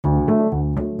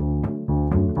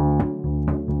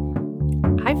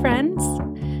friends.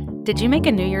 Did you make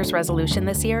a New Year's resolution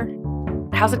this year?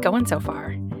 How's it going so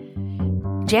far?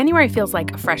 January feels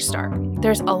like a fresh start.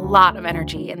 There's a lot of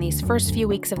energy in these first few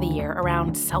weeks of the year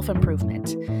around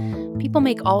self-improvement. People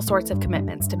make all sorts of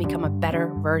commitments to become a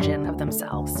better version of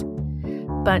themselves.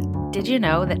 But did you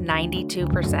know that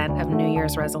 92% of New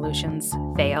Year's resolutions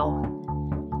fail?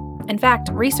 In fact,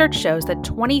 research shows that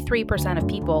 23% of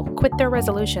people quit their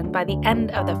resolution by the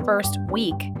end of the first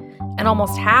week, and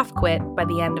almost half quit by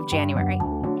the end of January.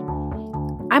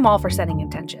 I'm all for setting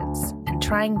intentions and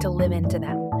trying to live into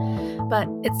them, but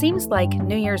it seems like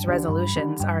New Year's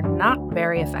resolutions are not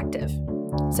very effective.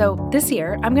 So this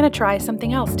year, I'm going to try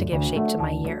something else to give shape to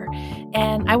my year,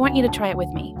 and I want you to try it with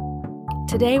me.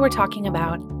 Today, we're talking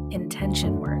about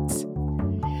intention words.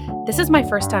 This is my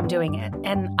first time doing it,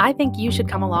 and I think you should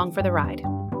come along for the ride.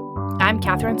 I'm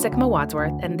Catherine Sycamore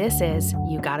Wadsworth, and this is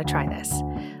You Gotta Try This.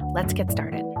 Let's get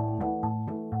started.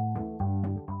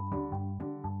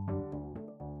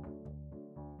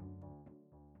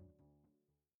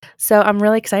 So I'm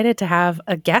really excited to have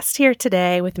a guest here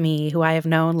today with me who I have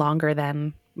known longer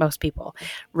than most people.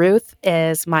 Ruth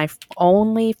is my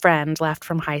only friend left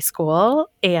from high school,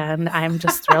 and I'm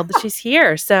just thrilled that she's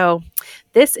here. So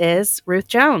this is Ruth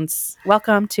Jones.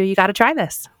 Welcome to You Gotta Try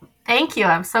This. Thank you.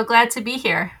 I'm so glad to be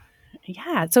here.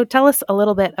 Yeah. So tell us a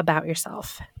little bit about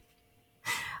yourself.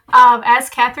 As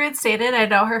Catherine stated, I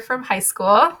know her from high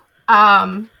school.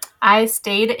 I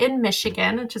stayed in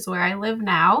Michigan, which is where I live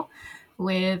now,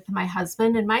 with my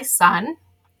husband and my son.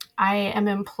 I am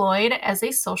employed as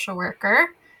a social worker.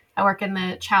 I work in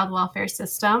the child welfare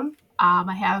system.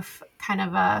 I have kind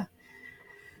of a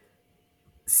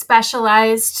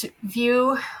specialized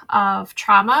view of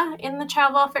trauma in the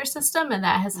child welfare system, and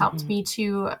that has helped me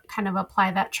to kind of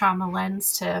apply that trauma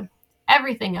lens to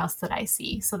everything else that I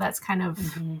see. So that's kind of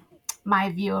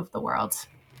my view of the world.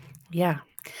 Yeah.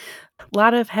 A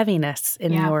lot of heaviness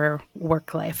in your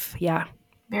work life. Yeah.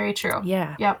 Very true.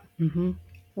 Yeah. Yep. Mm-hmm.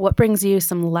 What brings you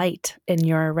some light in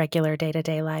your regular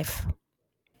day-to-day life?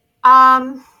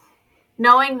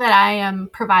 Knowing that I am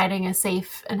providing a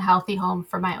safe and healthy home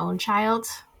for my own child.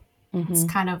 It's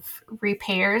kind of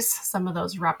repairs some of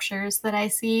those ruptures that I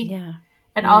see. Yeah.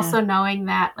 And also knowing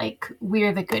that, like,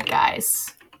 we're the good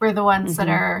guys. We're the ones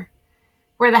that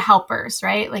we're the helpers,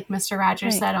 right? Like Mr.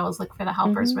 Rogers said, always look for the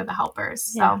helpers. We're the helpers.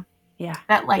 So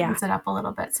that lightens it up a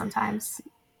little bit sometimes.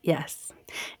 Yes.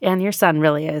 And your son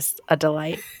really is a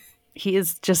delight. He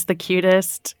is just the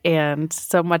cutest and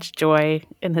so much joy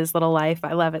in his little life.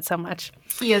 I love it so much.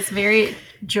 He is very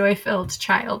joy-filled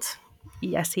child.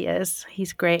 Yes, he is.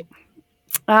 He's great.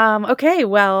 Okay,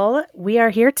 well, we are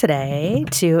here today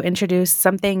to introduce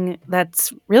something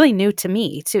that's really new to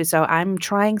me, too. So I'm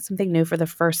trying something new for the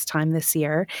first time this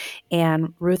year,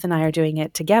 and Ruth and I are doing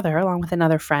it together along with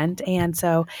another friend. And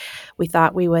so we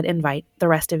thought we would invite the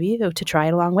rest of you to try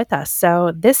it along with us.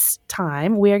 So this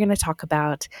time we are going to talk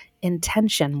about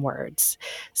intention words.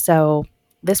 So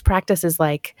this practice is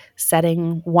like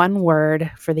setting one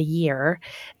word for the year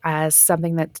as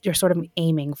something that you're sort of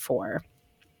aiming for.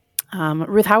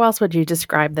 Ruth, how else would you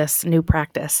describe this new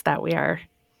practice that we are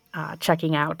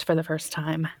checking out for the first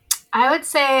time? I would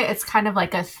say it's kind of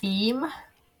like a theme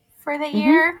for the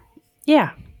year.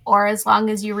 Yeah. Or as long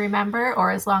as you remember,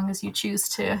 or as long as you choose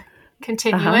to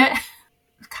continue it.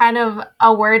 Kind of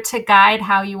a word to guide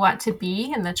how you want to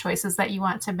be and the choices that you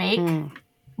want to make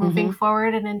moving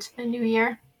forward and into the new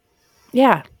year.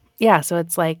 Yeah. Yeah, so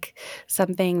it's like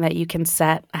something that you can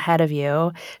set ahead of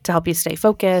you to help you stay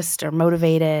focused or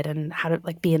motivated, and how to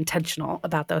like be intentional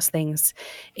about those things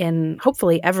in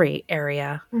hopefully every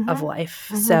area of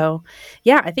life. So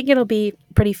yeah, I think it'll be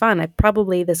pretty fun.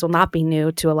 This will not be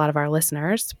new to a lot of our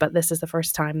listeners, but this is the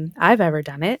first time I've ever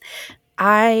done it.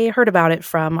 I heard about it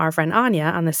from our friend Anya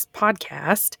on this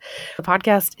podcast. The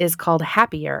podcast is called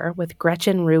Happier with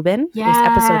Gretchen Rubin. Yes. It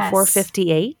was episode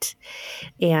 458.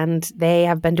 And they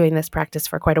have been doing this practice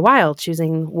for quite a while,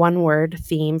 choosing one word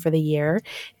theme for the year.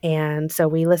 And so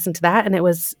we listened to that, and it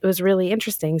was really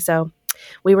interesting. So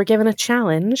we were given a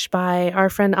challenge by our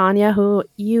friend Anya, who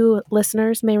you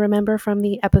listeners may remember from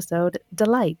the episode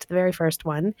Delight, the very first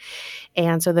one.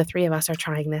 And so the three of us are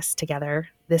trying this together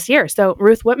this year. So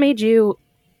Ruth, what made you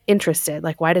interested?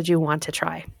 Like, why did you want to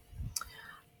try?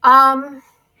 I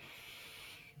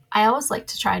always like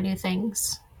to try new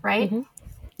things, right?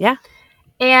 Yeah.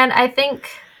 And I think,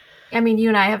 you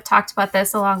and I have talked about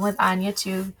this along with Anya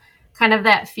too, kind of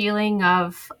that feeling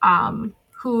of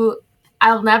who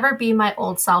I'll never be my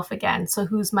old self again. So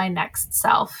who's my next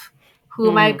self? Who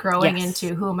am I growing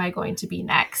into? Who am I going to be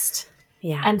next?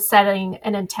 Yeah. And setting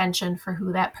an intention for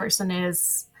who that person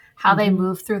is, how they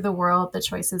move through the world, the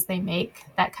choices they make,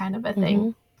 that kind of a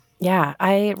thing. Yeah,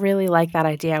 I really like that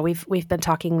idea. We've been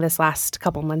talking this last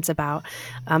couple months about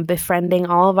befriending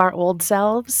all of our old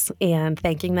selves and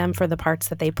thanking them for the parts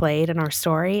that they played in our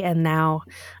story. And now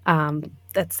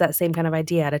that's that same kind of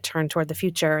idea to turn toward the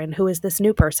future. And who is this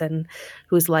new person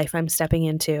whose life I'm stepping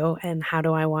into, and how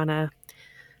do I want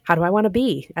to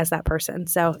be as that person?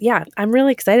 So yeah, I'm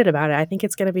really excited about it. I think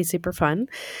it's going to be super fun.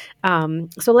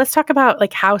 So let's talk about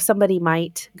like how somebody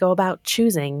might go about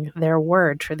choosing their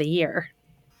word for the year.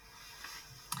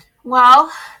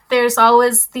 Well, there's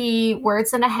always the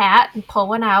words in a hat and pull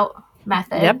one out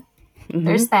method. Yep. Mm-hmm.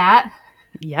 There's that.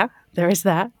 Yeah, there is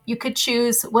that. You could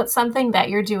choose what's something that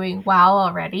you're doing well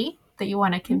already that you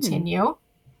want to continue.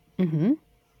 Mm-hmm.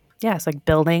 Yeah, it's like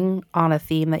building on a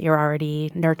theme that you're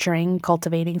already nurturing,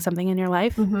 cultivating something in your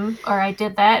life. Or I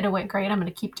did that and it went great. I'm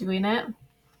going to keep doing it.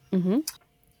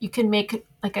 You can make,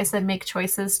 like I said, make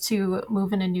choices to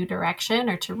move in a new direction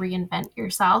or to reinvent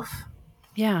yourself.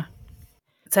 Yeah.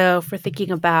 So if we're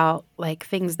thinking about like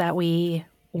things that we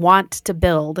want to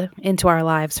build into our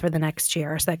lives for the next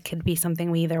year, so that could be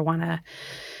something we either want to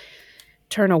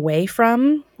turn away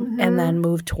from and then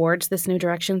move towards this new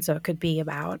direction. So it could be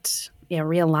about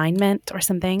realignment or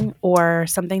something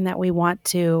that we want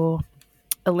to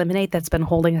eliminate that's been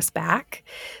holding us back.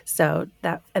 So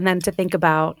that, and then to think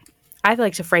about, I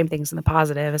like to frame things in the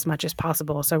positive as much as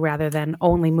possible. So rather than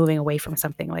only moving away from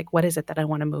something, like what is it that I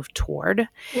want to move toward?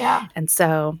 Yeah. And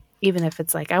so even if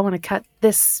it's like, I want to cut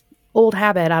this old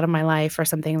habit out of my life or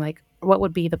something, like what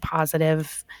would be the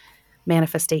positive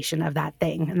manifestation of that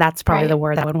thing? And that's probably the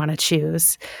word I would want to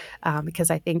choose,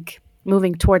 because I think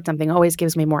moving toward something always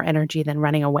gives me more energy than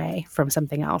running away from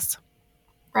something else.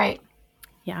 Right.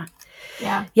 Yeah.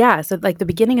 Yeah. Yeah. So like the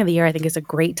beginning of the year, I think is a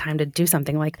great time to do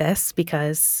something like this,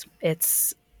 because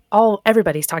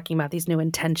everybody's talking about these new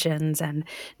intentions and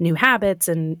new habits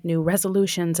and new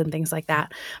resolutions and things like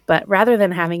that. But rather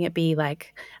than having it be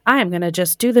like, I'm going to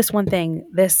just do this one thing,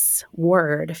 this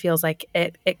word feels like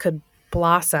it could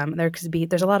blossom.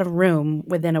 There's a lot of room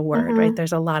within a word, right?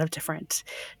 There's a lot of different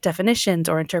definitions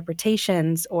or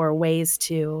interpretations or ways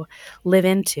to live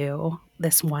into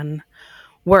this one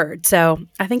word. So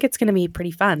I think it's going to be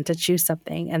pretty fun to choose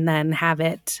something and then have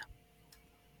it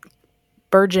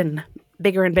burgeon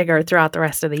bigger and bigger throughout the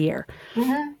rest of the year.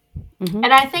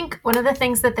 And I think one of the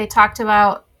things that they talked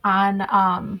about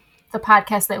on the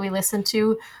podcast that we listened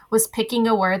to was picking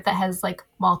a word that has like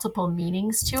multiple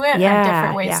meanings to it or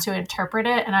different ways to interpret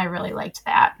it. And I really liked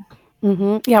that.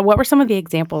 Yeah. What were some of the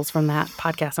examples from that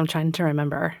podcast? I'm trying to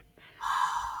remember.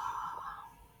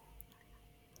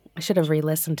 I should have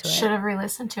re-listened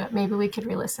to it. Maybe we could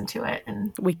re-listen to it.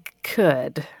 And we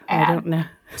could. I don't know.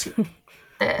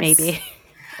 Maybe.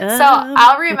 So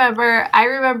I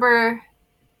remember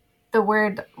the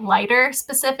word lighter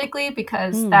specifically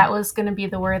because that was going to be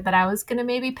the word that I was going to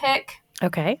maybe pick.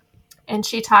 Okay. And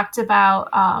she talked about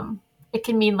it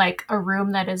can mean like a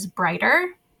room that is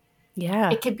brighter. Yeah.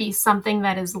 It could be something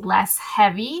that is less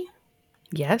heavy.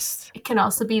 Yes. It can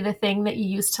also be the thing that you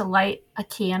use to light a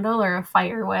candle or a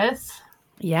fire with.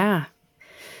 Yeah.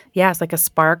 Yeah, it's like a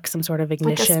spark, some sort of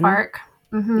ignition. Like a spark.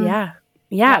 Yeah.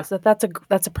 Yeah, so that's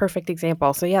a perfect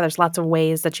example. So yeah, there's lots of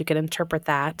ways that you could interpret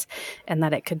that, and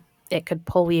that it could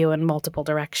pull you in multiple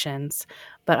directions,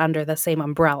 but under the same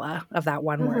umbrella of that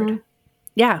one word.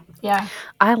 Yeah. Yeah.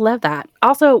 I love that.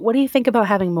 Also, what do you think about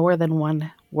having more than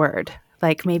one word?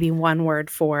 Like maybe one word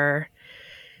for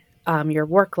your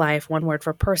work life, one word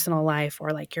for personal life,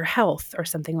 or like your health or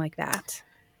something like that?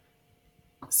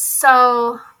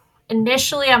 So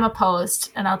initially I'm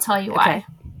opposed, and I'll tell you why.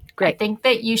 Great. I think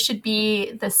that you should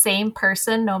be the same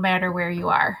person no matter where you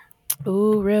are.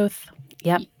 Ooh, Ruth.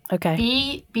 Yep.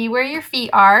 Okay. Be where your feet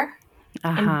are,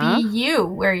 and be you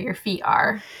where your feet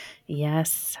are.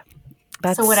 Yes.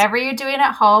 So whatever you're doing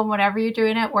at home, whatever you're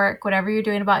doing at work, whatever you're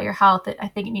doing about your health, I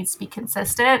think it needs to be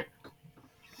consistent.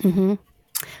 And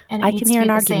I can hear an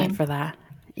argument for that.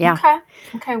 Yeah.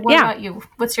 Okay. What about you?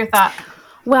 What's your thought?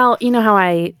 Well, you know how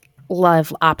I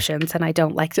love options, and I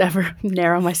don't like to ever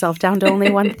narrow myself down to only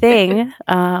one thing.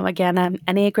 Again, I'm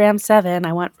Enneagram 7.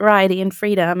 I want variety and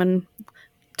freedom, and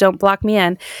don't block me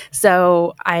in.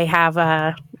 So I have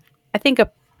I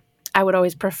would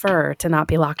always prefer to not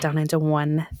be locked down into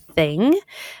one thing.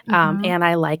 And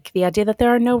I like the idea that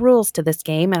there are no rules to this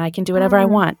game and I can do whatever I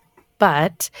want.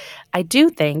 But I do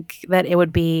think that it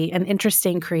would be an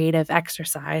interesting creative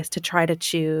exercise to try to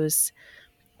choose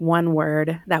one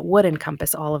word that would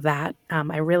encompass all of that.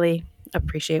 I really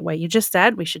appreciate what you just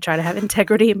said. We should try to have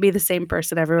integrity and be the same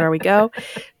person everywhere we go.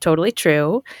 Totally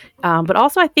true. But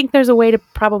also I think there's a way to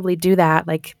probably do that,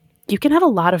 like you can have a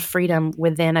lot of freedom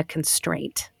within a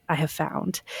constraint, I have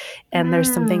found. And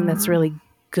there's something that's Mm. really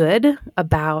good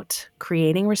about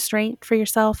creating restraint for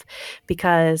yourself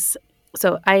because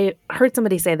so I heard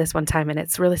somebody say this one time and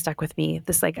it's really stuck with me.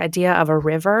 This like idea of a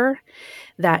river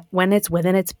that when it's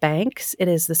within its banks, it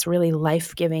is this really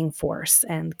life-giving force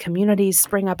and communities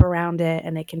spring up around it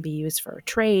and it can be used for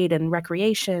trade and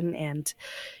recreation. And,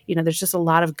 there's just a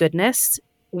lot of goodness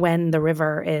when the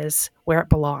river is where it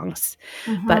belongs.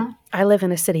 But Mm-hmm. I live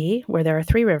in a city where there are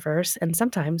 3 rivers and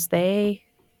sometimes they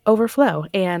overflow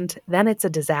and then it's a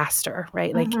disaster,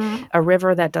 right? Like Mm-hmm. a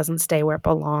river that doesn't stay where it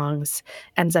belongs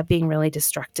ends up being really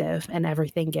destructive and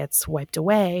everything gets wiped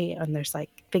away and there's like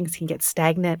things can get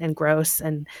stagnant and gross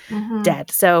and Mm-hmm.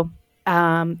 dead. So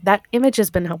that image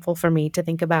has been helpful for me to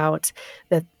think about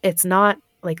that it's not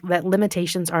like that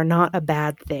limitations are not a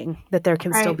bad thing, that there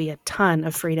can still Right. be a ton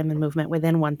of freedom and movement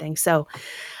within one thing. So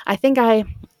I think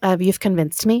you've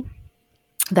convinced me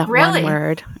that Really? one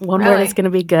word is Really? going to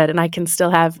be good. And I can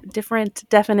still have different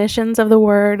definitions of the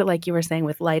word. Like you were saying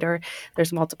with lighter,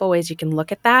 there's multiple ways you can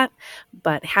look at that.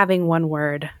 But having one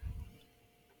word,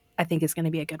 I think is going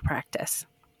to be a good practice.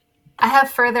 I have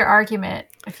further argument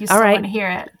if you All still want right. to hear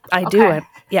it. I do Okay. it.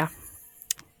 Yeah.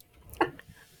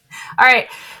 All right.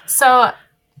 So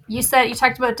you said you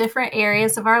talked about different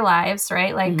areas of our lives,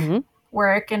 right? Like Mm-hmm.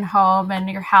 work and home and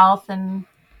your health and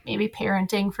maybe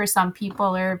parenting for some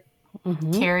people or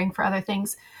Mm-hmm. caring for other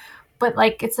things. But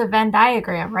like it's a Venn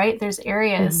diagram, right? There's Mm-hmm.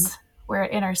 areas where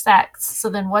it intersects. So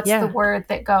then what's the Yeah. word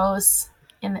that goes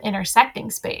in the intersecting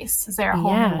space? Is there a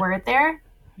whole new Yeah. word there?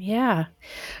 Yeah.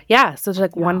 Yeah. So it's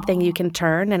like one thing you No. can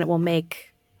turn and it will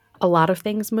make a lot of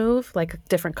things move, like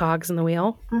different cogs in the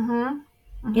wheel.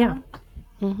 Mm-hmm. Yeah.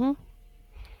 Mm-hmm. Mm-hmm.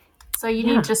 So you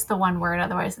need Yeah. just the one word,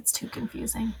 otherwise it's too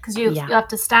confusing. Because you Yeah. have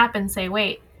to stop and say,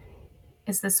 wait,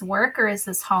 is this work or is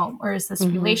this home or is this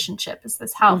Mm-hmm. relationship? Is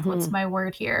this health? Mm-hmm. What's my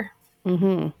word here?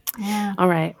 Mm-hmm. Yeah. All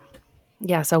right.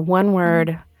 Yeah. So one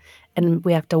word, and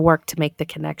we have to work to make the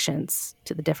connections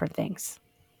to the different things.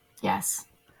 Yes.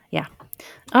 Yeah.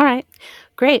 All right.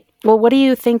 Great. Well, what do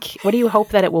you think? What do you hope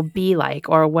that it will be like,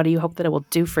 or what do you hope that it will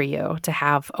do for you to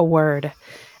have a word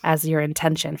as your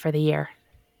intention for the year?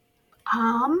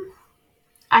 Um,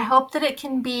 I hope that it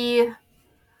can be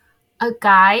a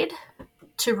guide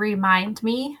to remind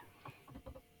me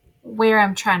where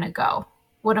I'm trying to go.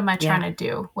 What am I trying Yeah. to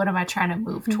do? What am I trying to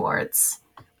move Mhm. towards?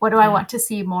 What do I Yeah. want to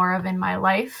see more of in my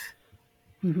life?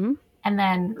 Mm-hmm. And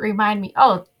then remind me,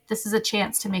 oh, this is a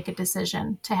chance to make a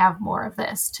decision to have more of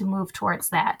this, to move towards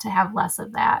that, to have less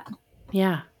of that.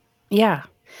 Yeah. Yeah.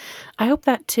 I hope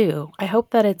that too. I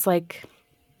hope that it's like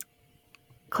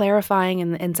clarifying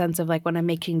in sense of like when I'm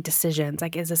making decisions,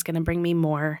 like, is this going to bring me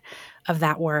more of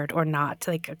that word or not?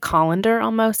 Like a colander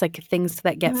almost, like things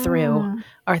that get through Mm.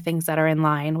 are things that are in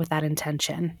line with that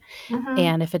intention. Mm-hmm.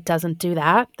 And if it doesn't do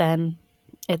that, then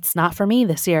it's not for me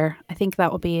this year. I think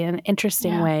that will be an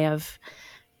interesting Yeah. way of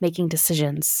making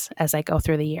decisions as I go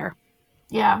through the year.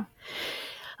 Yeah.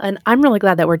 And I'm really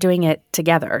glad that we're doing it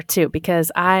together too,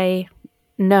 because I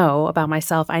know about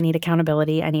myself, I need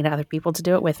accountability. I need other people to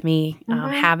do it with me.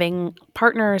 Mm-hmm. Having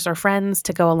partners or friends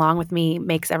to go along with me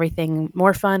makes everything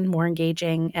more fun, more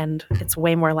engaging, and it's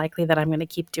way more likely that I'm going to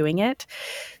keep doing it.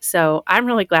 So I'm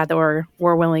really glad that we're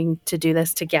willing to do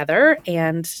this together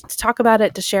and to talk about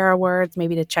it, to share our words,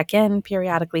 maybe to check in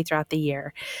periodically throughout the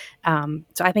year. So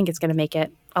I think it's going to make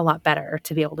it a lot better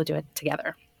to be able to do it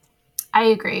together. I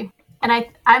agree. And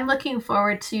I'm looking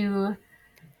forward to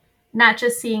not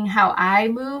just seeing how I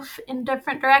move in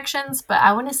different directions, but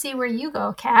I want to see where you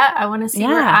go, Kat. I want to see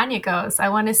where Yeah. Anya goes. I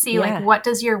want to see like Yeah. what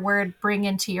does your word bring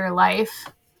into your life?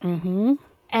 Mm-hmm.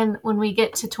 And when we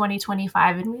get to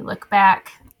 2025 and we look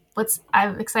back,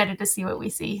 I'm excited to see what we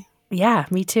see. Yeah,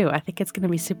 me too. I think it's going to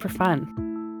be super fun.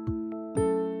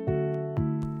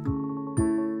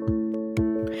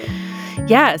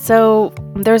 Yeah, so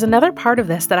there's another part of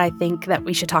this that I think that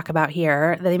we should talk about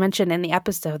here that they mentioned in the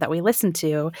episode that we listened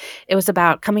to. It was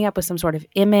about coming up with some sort of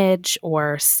image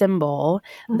or symbol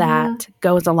that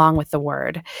goes along with the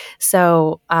word.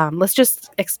 So let's just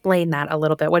explain that a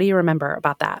little bit. What do you remember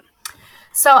about that?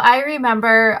 So I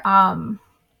remember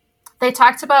they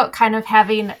talked about kind of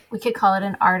having, we could call it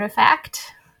an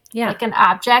artifact, Yeah. like an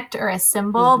object or a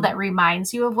symbol that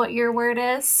reminds you of what your word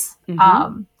is.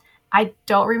 Mm-hmm. I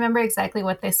don't remember exactly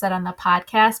what they said on the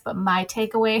podcast, but my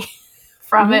takeaway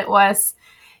from it was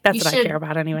That's what I care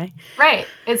about anyway. Right.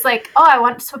 It's like, oh, I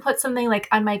want to put something like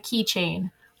on my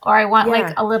keychain, or I want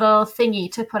like a little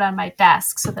thingy to put on my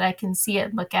desk so that I can see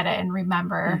it, look at it, and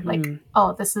remember like,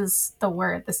 oh, this is the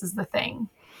word, this is the thing.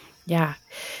 Yeah.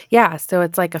 Yeah. So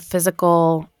it's like a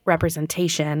physical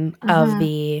representation of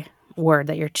the word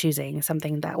that you're choosing,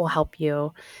 something that will help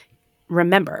you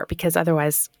remember, because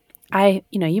otherwise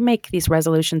you make these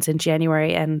resolutions in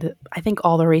January, and I think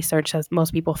all the research says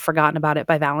most people have forgotten about it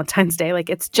by Valentine's Day. Like,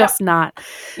 it's just not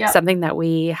something that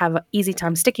we have an easy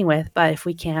time sticking with. But if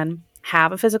we can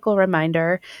have a physical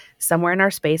reminder somewhere in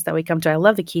our space that we come to, I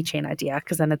love the keychain idea,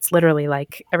 because then it's literally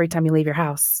like every time you leave your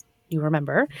house, you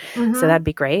remember. So that'd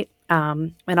be great.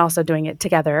 And also doing it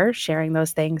together, sharing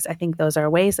those things. I think those are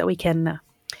ways that we can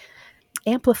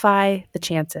amplify the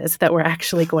chances that we're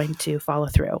actually going to follow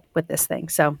through with this thing.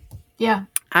 So yeah,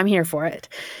 I'm here for it.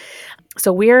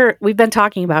 So we've been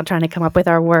talking about trying to come up with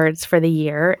our words for the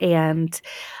year, and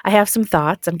I have some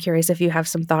thoughts. I'm curious if you have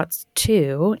some thoughts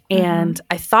too. And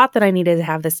I thought that I needed to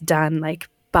have this done like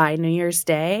by New Year's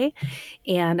Day,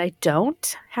 and I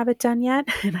don't have it done yet.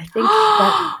 And I think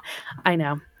that I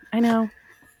know,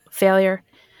 failure.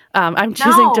 I'm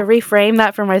choosing to reframe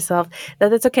that for myself.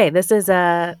 That's okay. This is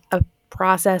a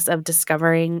process of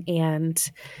discovering,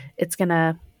 and it's going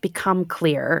to become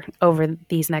clear over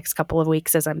these next couple of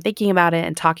weeks as I'm thinking about it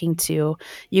and talking to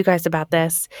you guys about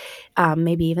this.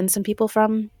 Maybe even some people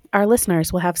from our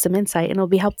listeners will have some insight, and it'll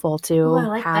be helpful to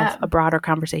have a broader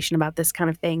conversation about this kind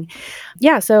of thing.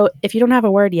 Yeah. So if you don't have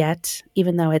a word yet,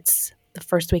 even though it's the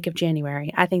first week of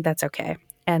January, I think that's okay.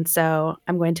 And so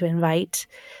I'm going to invite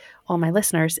all my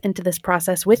listeners into this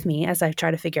process with me as I try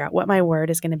to figure out what my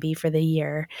word is going to be for the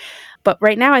year. But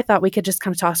right now I thought we could just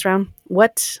kind of toss around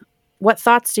what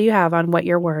thoughts do you have on what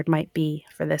your word might be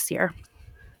for this year?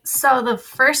 So the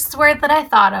first word that I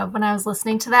thought of when I was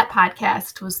listening to that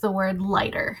podcast was the word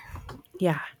lighter.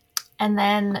 Yeah. And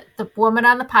then the woman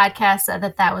on the podcast said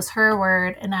that was her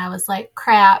word. And I was like,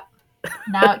 crap,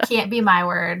 now it can't be my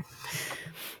word.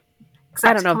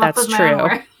 I don't know if that's true.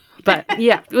 But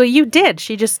yeah, well, you did.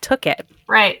 She just took it.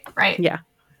 Right. Yeah.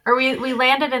 Or we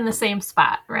landed in the same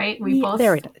spot, right? We both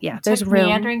there's room.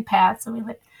 meandering paths,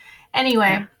 and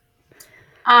anyway.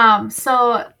 Yeah.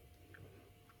 So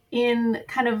in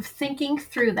kind of thinking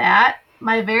through that,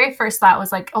 my very first thought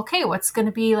was like, okay, what's going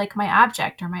to be like my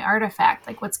object or my artifact?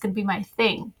 Like, what's going to be my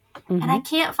thing? And I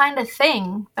can't find a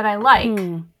thing that I like.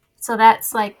 So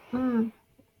that's like,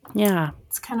 yeah,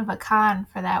 it's kind of a con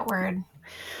for that word.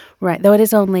 Right. Though it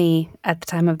is only, at the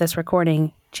time of this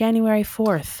recording, January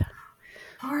 4th.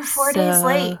 We're 4 days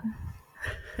late.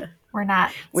 We're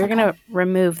not. We're going to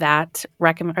remove that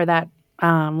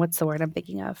what's the word I'm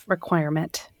thinking of?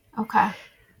 Requirement. Okay.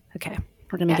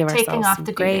 We're going to give ourselves taking off some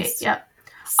the grace. Due date. Yep.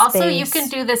 Also, you can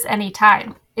do this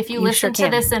anytime. If you listen to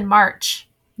this in March,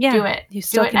 do it. You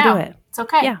still can now. do it. It's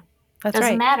okay. Yeah, that's right.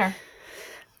 Doesn't matter.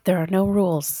 There are no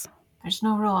rules. There's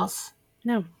no rules.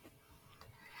 No.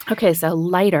 Okay, so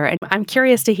lighter. And I'm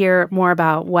curious to hear more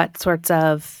about what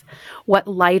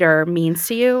lighter means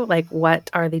to you. Like,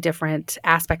 what are the different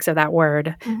aspects of that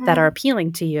word that are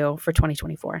appealing to you for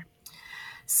 2024?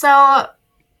 So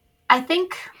I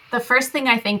think the first thing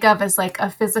I think of is like a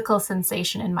physical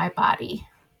sensation in my body.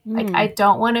 Like, I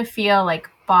don't want to feel like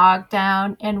bogged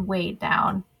down and weighed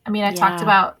down. I mean, I talked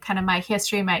about kind of my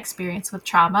history, my experience with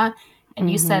trauma, and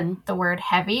you said the word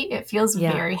heavy. It feels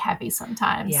very heavy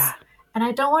sometimes. Yeah. And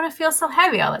I don't want to feel so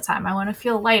heavy all the time. I want to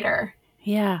feel lighter.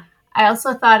 Yeah. I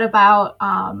also thought about,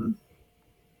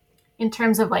 in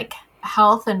terms of like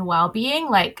health and well-being,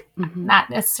 like not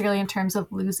necessarily in terms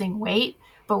of losing weight,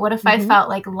 but what if I felt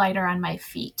like lighter on my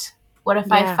feet? What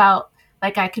if I felt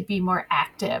like I could be more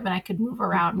active and I could move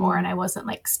around more and I wasn't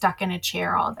like stuck in a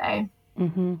chair all day?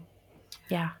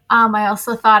 Yeah. I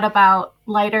also thought about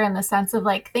lighter in the sense of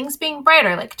like things being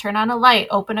brighter, like turn on a light,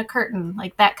 open a curtain,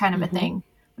 like that kind of a thing,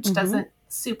 which doesn't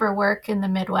super work in the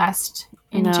Midwest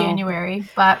in January,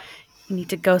 but you need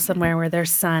to go somewhere where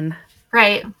there's sun.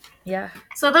 Right. Yeah.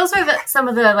 So those are some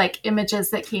of the like images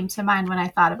that came to mind when I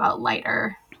thought about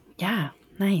lighter. Yeah.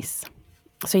 Nice.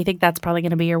 So you think that's probably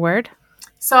going to be your word?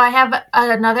 So I have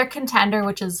another contender,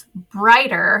 which is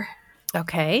brighter.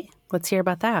 Okay. Let's hear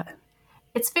about that.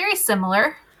 It's very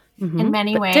similar in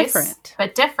many ways.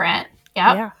 But different.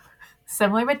 Yep. Yeah.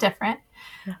 Similar but different.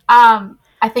 Yeah.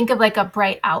 I think of like a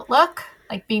bright outlook,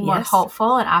 like being more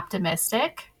hopeful and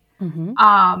optimistic.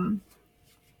 Not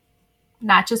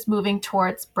just moving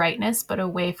towards brightness, but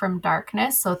away from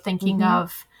darkness. So thinking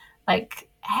of like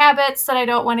habits that I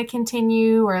don't want to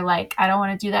continue, or like I don't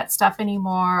want to do that stuff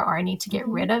anymore, or I need to get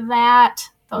rid of that.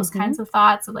 Those kinds of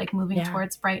thoughts of like moving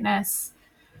towards brightness.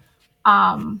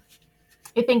 I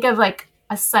think of like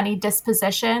a sunny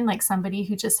disposition, like somebody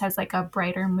who just has like a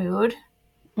brighter mood.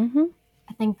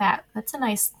 I think that's a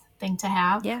nice thing to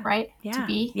have, right? Yeah. To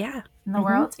be in the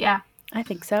world. Yeah. I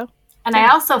think so. And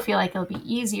I also feel like it'll be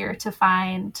easier to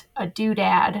find a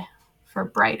doodad for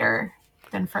brighter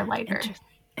than for lighter.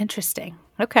 Interesting.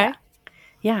 Okay.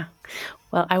 Yeah.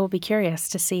 Well, I will be curious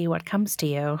to see what comes to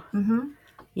you. Mm-hmm.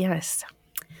 Yes.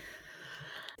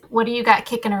 What do you got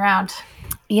kicking around?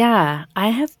 Yeah. I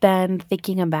have been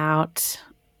thinking about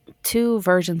two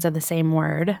versions of the same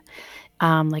word,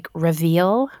 like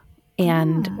reveal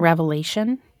and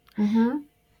revelation. Mm-hmm.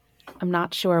 I'm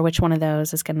not sure which one of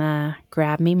those is going to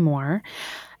grab me more.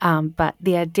 But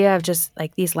the idea of just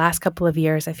like these last couple of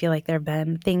years, I feel like there have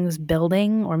been things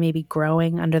building or maybe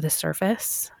growing under the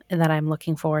surface and that I'm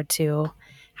looking forward to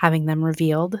having them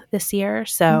revealed this year.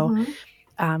 So,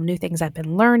 Mm-hmm. new things I've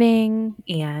been learning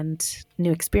and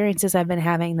new experiences I've been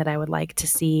having that I would like to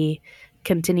see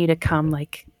continue to come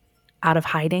like out of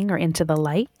hiding or into the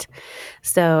light.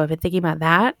 So, I've been thinking about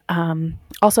that.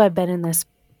 Also, I've been in this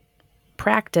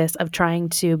practice of trying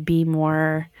to be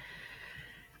more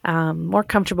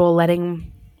comfortable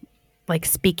letting like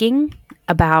speaking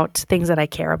about things that I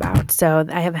care about. So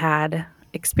I have had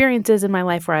experiences in my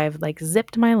life where I've like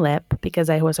zipped my lip because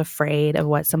I was afraid of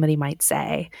what somebody might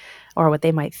say or what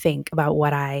they might think about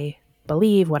what I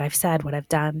believe, what I've said, what I've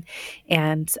done.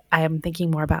 And I am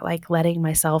thinking more about like letting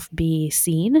myself be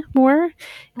seen more.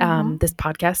 Mm-hmm. This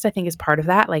podcast, I think, is part of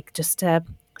that. Like just to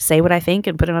say what I think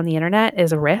and put it on the internet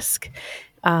is a risk.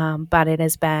 But it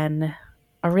has been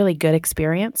a really good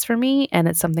experience for me, and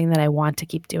it's something that I want to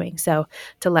keep doing. So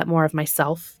to let more of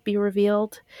myself be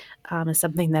revealed is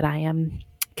something that I am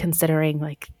considering.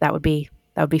 Like that would be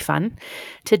fun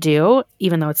to do,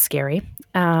 even though it's scary.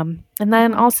 And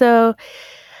then Mm-hmm. also,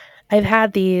 I've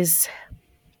had these.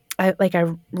 I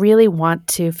really want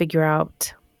to figure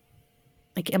out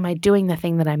like, am I doing the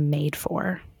thing that I'm made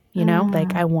for? You know,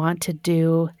 like I want to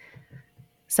do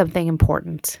something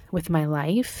important with my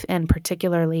life. And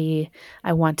particularly,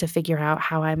 I want to figure out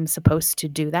how I'm supposed to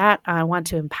do that. I want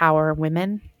to empower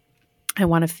women. I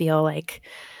want to feel like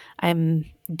I'm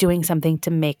doing something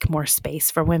to make more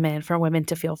space for women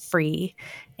to feel free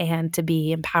and to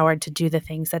be empowered to do the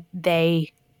things that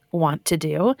they want to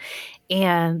do.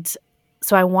 And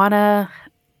so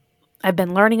I've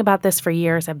been learning about this for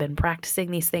years. I've been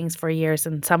practicing these things for years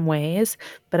in some ways,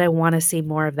 but I want to see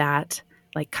more of that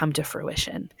like come to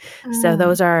fruition. So Mm.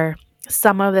 those are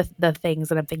some of the things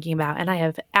that I'm thinking about. And I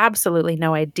have absolutely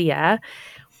no idea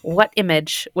what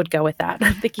image would go with that.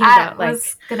 I'm thinking I about like,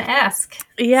 was gonna ask.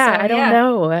 yeah, So I don't yeah.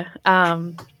 know.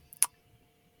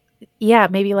 Yeah,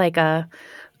 maybe like a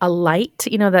light,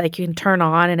 you know, that like you can turn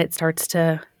on and it starts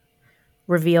to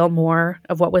reveal more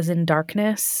of what was in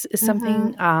darkness is Mm-hmm.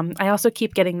 something. I also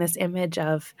keep getting this image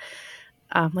of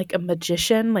like a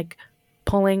magician, like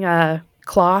pulling a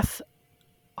cloth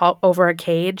over a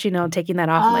cage, you know, taking that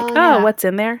off and like, Oh oh, yeah. what's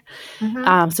in there?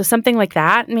 Mm-hmm. So something like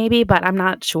that, maybe, but I'm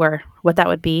not sure what that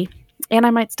would be. And I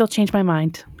might still change my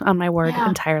mind on my word Yeah.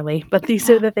 entirely. But these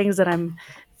are Yeah. the things that I'm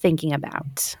thinking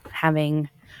about having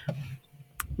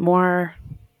more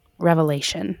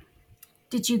revelation.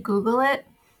 Did you Google it?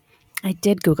 I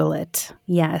did Google it.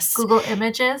 Yes. Google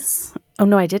Images? Oh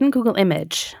no, I didn't Google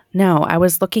image. No, I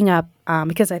was looking up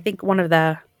because I think one of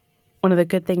the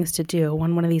good things to do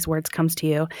when one of these words comes to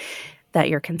you that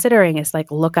you're considering is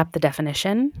like look up the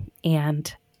definition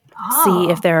and see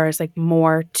if Oh. there is like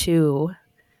more to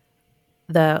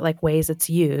the like ways it's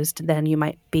used than you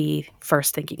might be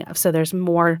first thinking of. So there's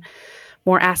more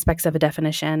aspects of a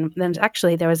definition. Then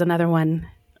actually there was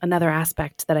another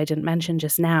aspect that I didn't mention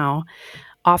just now.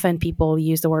 Often people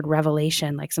use the word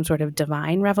revelation, like some sort of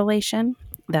divine revelation,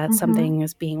 that Mm-hmm. something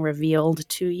is being revealed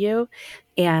to you.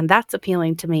 And that's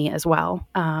appealing to me as well.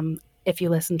 If you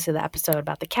listen to the episode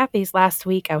about the Cathys last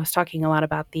week, I was talking a lot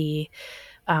about the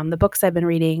books I've been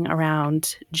reading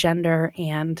around gender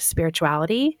and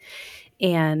spirituality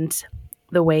and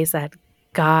the ways that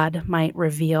God might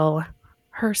reveal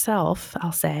herself,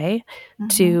 I'll say, Mm-hmm.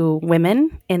 to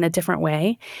women in a different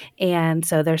way. And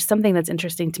so there's something that's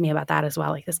interesting to me about that as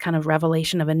well, like this kind of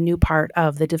revelation of a new part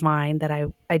of the divine that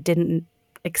I didn't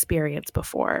experience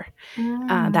before.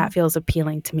 That Mm. feels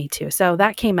appealing to me too. So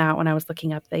that came out when I was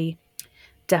looking up the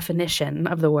definition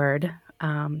of the word.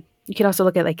 You can also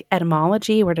look at like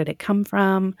etymology. Where did it come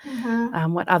from?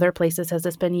 Mm-hmm. What other places has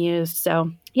this been used?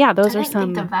 So yeah, I those are didn't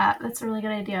think of some. that. That's a really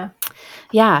good idea.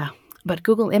 Yeah, but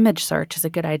Google image search is a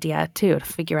good idea too to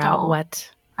figure out Don't.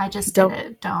 what. I just did Don't.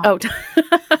 it. Don't. Oh,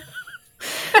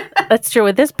 that's true.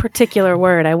 With this particular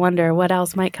word, I wonder what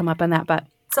else might come up in that. But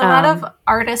It's a lot of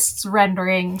artists'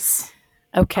 renderings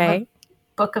of a okay.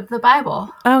 book of the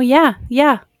Bible. Oh yeah,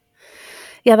 yeah,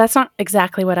 yeah. That's not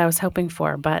exactly what I was hoping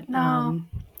for, but No.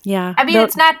 yeah. I mean,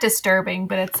 it's not disturbing,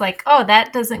 but it's like, oh,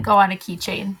 that doesn't go on a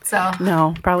keychain. So,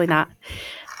 No, probably not.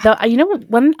 Though, you know,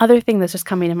 one other thing that's just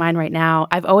coming to mind right now,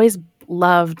 I've always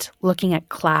loved looking at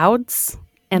clouds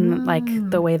and like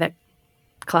the way that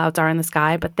clouds are in the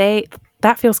sky, but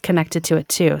that feels connected to it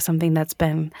too, something that's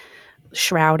been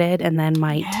shrouded and then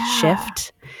might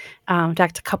shift. In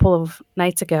fact, a couple of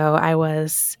nights ago, I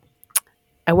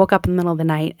woke up in the middle of the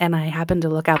night and I happened to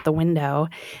look out the window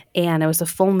and it was a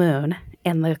full moon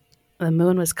and the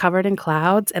moon was covered in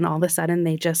clouds and all of a sudden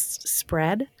they just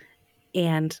spread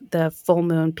and the full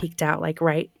moon peeked out like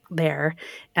right there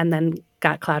and then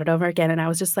got clouded over again. And I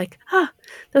was just like, that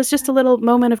was just a little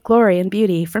moment of glory and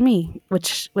beauty for me,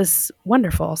 which was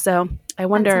wonderful. So I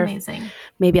wonder if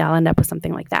maybe I'll end up with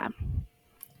something like that.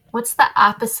 What's the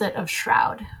opposite of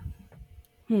shroud?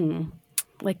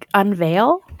 Like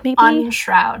unveil, maybe?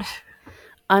 Unshroud.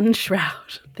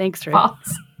 Unshroud. Thanks, Ruth.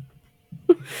 False.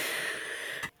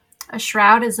 A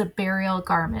shroud is a burial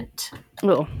garment.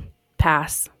 Oh,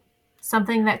 pass.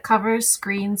 Something that covers,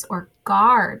 screens, or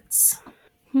guards.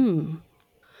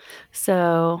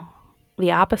 So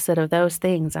the opposite of those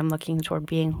things, I'm looking toward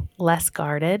being less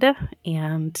guarded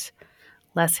and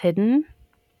less hidden.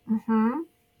 Mm-hmm.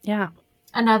 Yeah.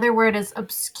 Another word is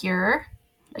obscure,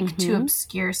 like to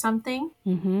obscure something.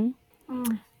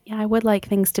 Yeah, I would like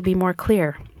things to be more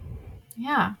clear.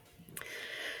 Yeah.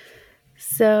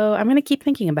 So I'm going to keep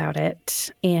thinking about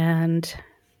it, and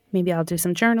maybe I'll do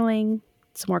some journaling,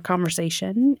 some more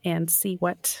conversation, and see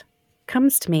what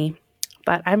comes to me.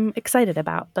 But I'm excited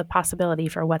about the possibility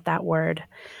for what that word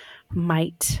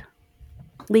might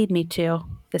lead me to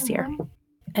this year.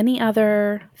 Any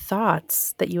other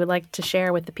thoughts that you would like to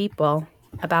share with the people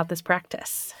about this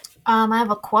practice? I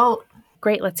have a quote.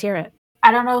 Great, let's hear it.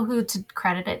 I don't know who to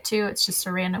credit it to. It's just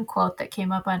a random quote that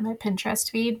came up on my Pinterest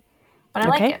feed, but I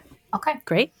like it. Okay.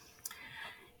 Great.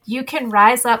 You can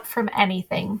rise up from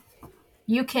anything.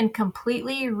 You can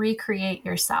completely recreate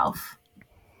yourself.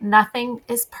 Nothing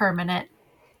is permanent.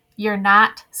 You're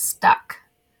not stuck.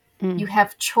 You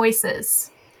have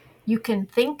choices. You can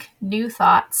think new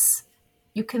thoughts.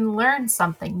 You can learn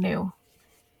something new.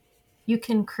 You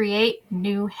can create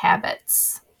new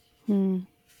habits.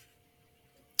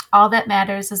 All that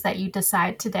matters is that you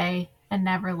decide today and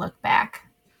never look back.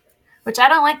 Which I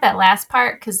don't like that last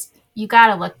part because you got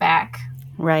to look back.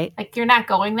 Right. Like you're not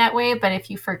going that way, but if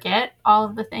you forget all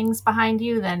of the things behind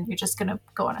you, then you're just going to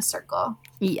go in a circle.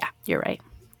 Yeah, you're right.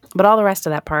 But all the rest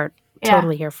of that part,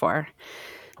 totally here for.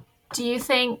 Do you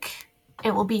think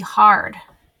it will be hard?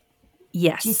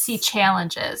 Yes. Do you see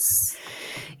challenges?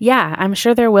 Yeah, I'm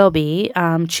sure there will be.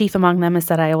 Chief among them is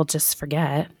that I will just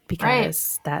forget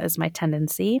because that is my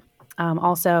tendency.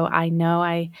 Also, I know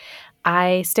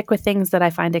I stick with things that I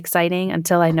find exciting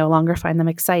until I no longer find them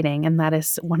exciting. And that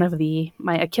is one of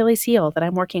my Achilles heel that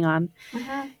I'm working on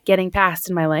getting past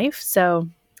in my life. So,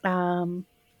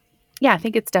 I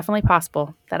think it's definitely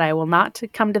possible that I will not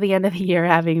come to the end of the year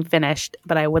having finished,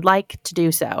 but I would like to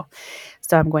do so.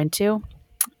 So I'm going to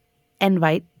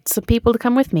invite some people to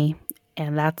come with me,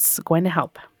 and that's going to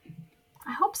help.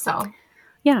 I hope so.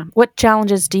 Yeah. What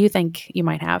challenges do you think you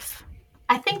might have?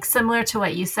 I think similar to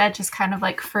what you said, just kind of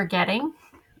like forgetting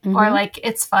or like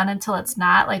it's fun until it's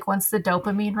not. Like once the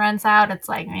dopamine runs out, it's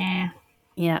like,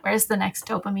 where's the next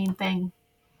dopamine thing?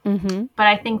 But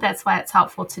I think that's why it's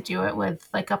helpful to do it with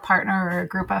like a partner or a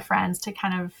group of friends to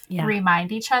kind of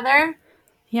remind each other.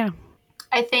 Yeah.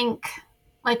 I think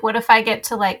like, what if I get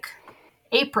to like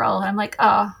April and I'm like,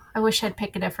 oh, I wish I'd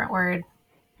pick a different word.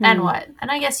 Then what?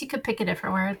 And I guess you could pick a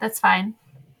different word. That's fine.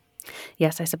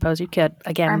 Yes, I suppose you could.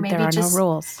 Again, there are no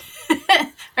rules.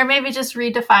 Or maybe just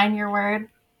redefine your word.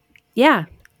 Yeah.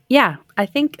 Yeah. I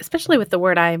think, especially with the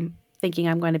word I'm thinking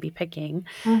I'm going to be picking,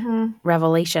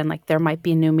 revelation, like there might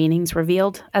be new meanings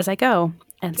revealed as I go.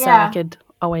 And so I could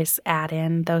always add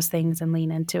in those things and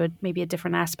lean into it, maybe a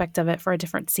different aspect of it for a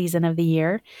different season of the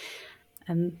year.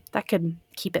 And that could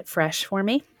keep it fresh for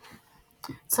me.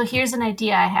 So here's an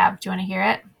idea I have. Do you want to hear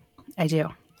it? I do.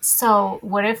 So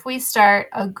what if we start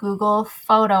a Google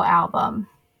photo album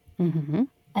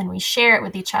and we share it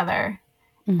with each other?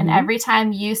 And every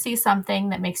time you see something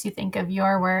that makes you think of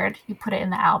your word, you put it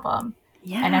in the album.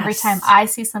 Yes. And every time I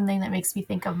see something that makes me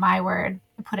think of my word,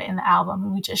 I put it in the album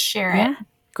and we just share it.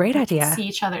 Great idea. See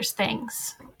each other's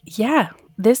things. Yeah.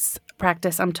 This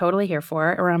practice I'm totally here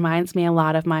for. It reminds me a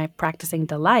lot of my practicing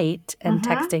delight and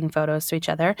texting photos to each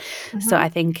other. So I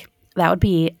think that would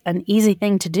be an easy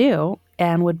thing to do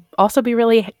and would also be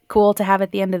really cool to have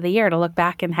at the end of the year to look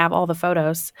back and have all the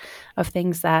photos of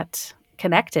things that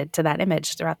connected to that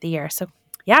image throughout the year. So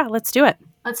yeah, let's do it.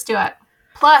 Let's do it.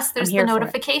 Plus, there's the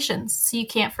notifications, so you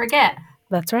can't forget.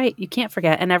 That's right. You can't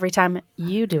forget. And every time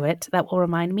you do it, that will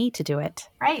remind me to do it.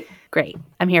 Right. Great.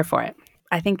 I'm here for it.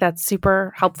 I think that's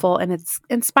super helpful and it's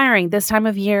inspiring. This time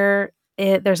of year,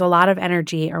 there's a lot of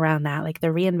energy around that, like the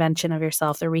reinvention of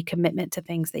yourself, the recommitment to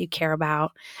things that you care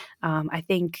about. I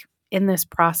think in this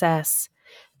process,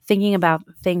 thinking about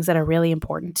things that are really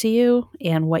important to you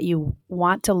and what you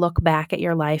want to look back at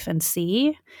your life and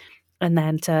see, and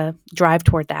then to drive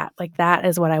toward that. Like that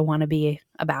is what I want to be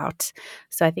about.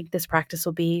 So I think this practice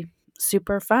will be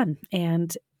super fun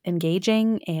and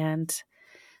engaging and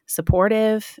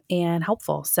supportive and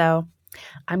helpful. So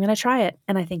I'm going to try it,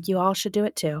 and I think you all should do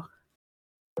it too.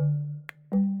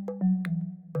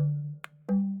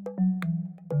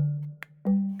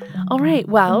 All right.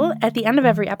 Well, at the end of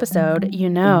every episode,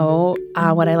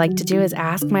 what I like to do is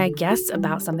ask my guests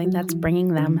about something that's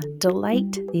bringing them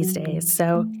delight these days.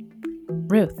 So,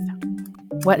 Ruth,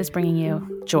 what is bringing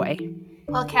you joy?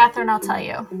 Well, Catherine, I'll tell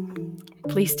you.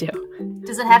 Please do.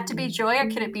 Does it have to be joy or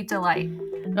can it be delight?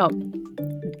 Oh,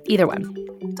 either one.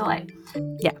 Delight.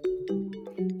 Yeah.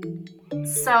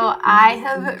 So I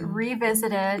have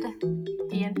revisited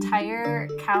the entire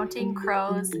Counting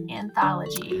Crows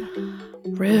anthology.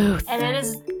 Ruth. And it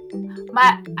is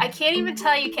I can't even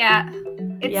tell you, Kat.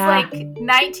 It's like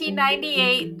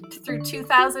 1998 through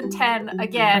 2010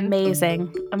 again.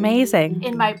 Amazing.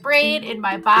 In my brain, in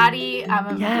my body.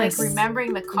 I'm like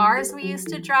remembering the cars we used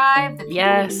to drive, the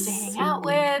people we used to hang out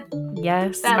with.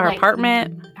 Yes. Our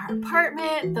apartment.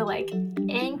 The like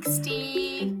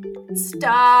angsty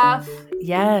stuff.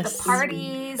 Yes. The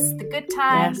parties, the good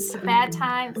times, the bad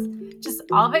times. Just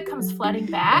all of it comes flooding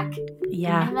back.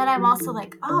 Yeah. And then I'm also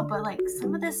like, oh, but like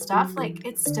some of this stuff, like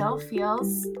it still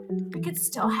feels like it's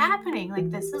still happening.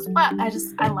 Like this is what I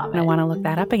love it. I want to look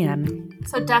that up again.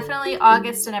 So definitely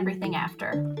August and everything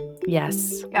after.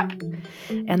 Yes. Yeah.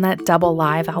 And that double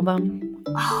live album.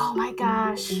 Oh my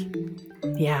gosh.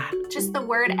 Yeah. Just the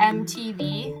word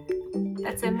MTV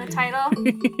that's in the title.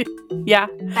 Yeah.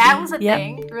 That was a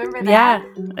thing. Remember that? Yeah,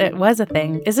 it was a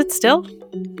thing. Is it still?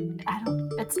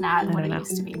 It's not what it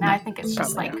used to be. Now I think it's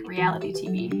just like reality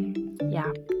TV.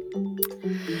 Yeah.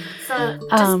 So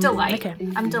just delight. Okay.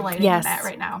 I'm delighted in that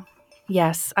right now.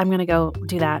 Yes. I'm going to go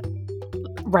do that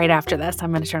right after this.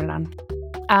 I'm going to turn it on.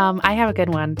 I have a good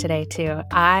one today too.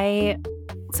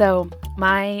 So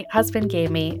my husband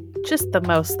gave me just the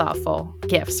most thoughtful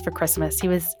gifts for Christmas.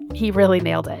 He really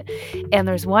nailed it. And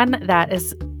there's one that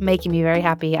is making me very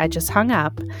happy. I just hung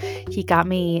up. He got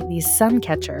me these sun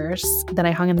catchers that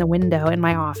I hung in the window in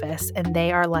my office, and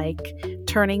they are like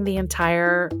turning the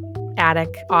entire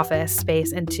attic office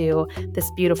space into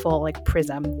this beautiful like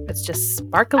prism. It's just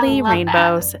sparkly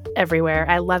rainbows everywhere.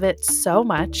 I love it so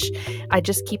much. I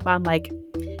just keep on like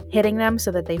hitting them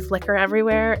so that they flicker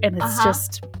everywhere, and it's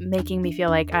just making me feel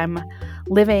like I'm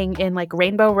living in like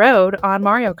Rainbow Road on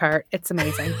Mario Kart. It's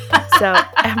amazing. So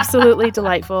absolutely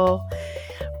delightful,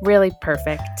 really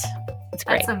perfect. It's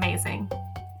great. That's amazing.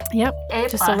 Yep. A+.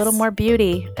 Just a little more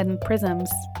beauty and prisms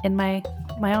in my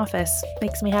office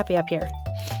makes me happy up here.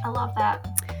 I love that.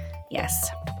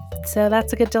 Yes. So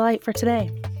that's a good delight for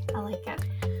today. I like it.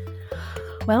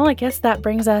 Well, I guess that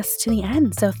brings us to the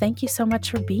end. So thank you so much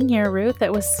for being here, Ruth.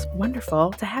 It was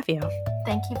wonderful to have you.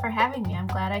 Thank you for having me. I'm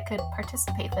glad I could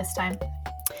participate this time.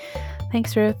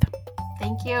 Thanks, Ruth.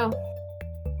 Thank you.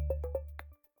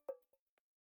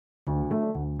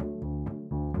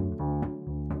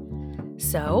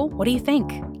 So, what do you think?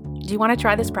 Do you want to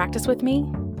try this practice with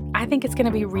me? I think it's going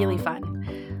to be really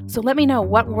fun. So let me know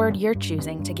what word you're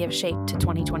choosing to give shape to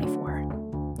 2024.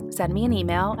 Send me an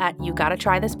email at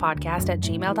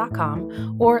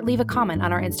yougottotrythispodcast@gmail.com or leave a comment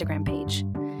on our Instagram page.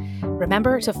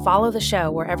 Remember to follow the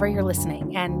show wherever you're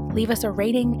listening and leave us a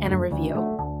rating and a review.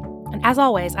 And as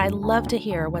always, I'd love to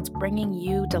hear what's bringing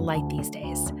you delight these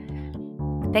days.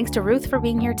 Thanks to Ruth for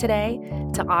being here today,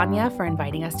 to Anya for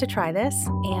inviting us to try this,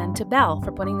 and to Belle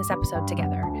for putting this episode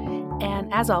together. And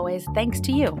as always, thanks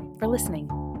to you for listening.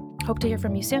 Hope to hear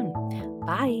from you soon.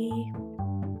 Bye.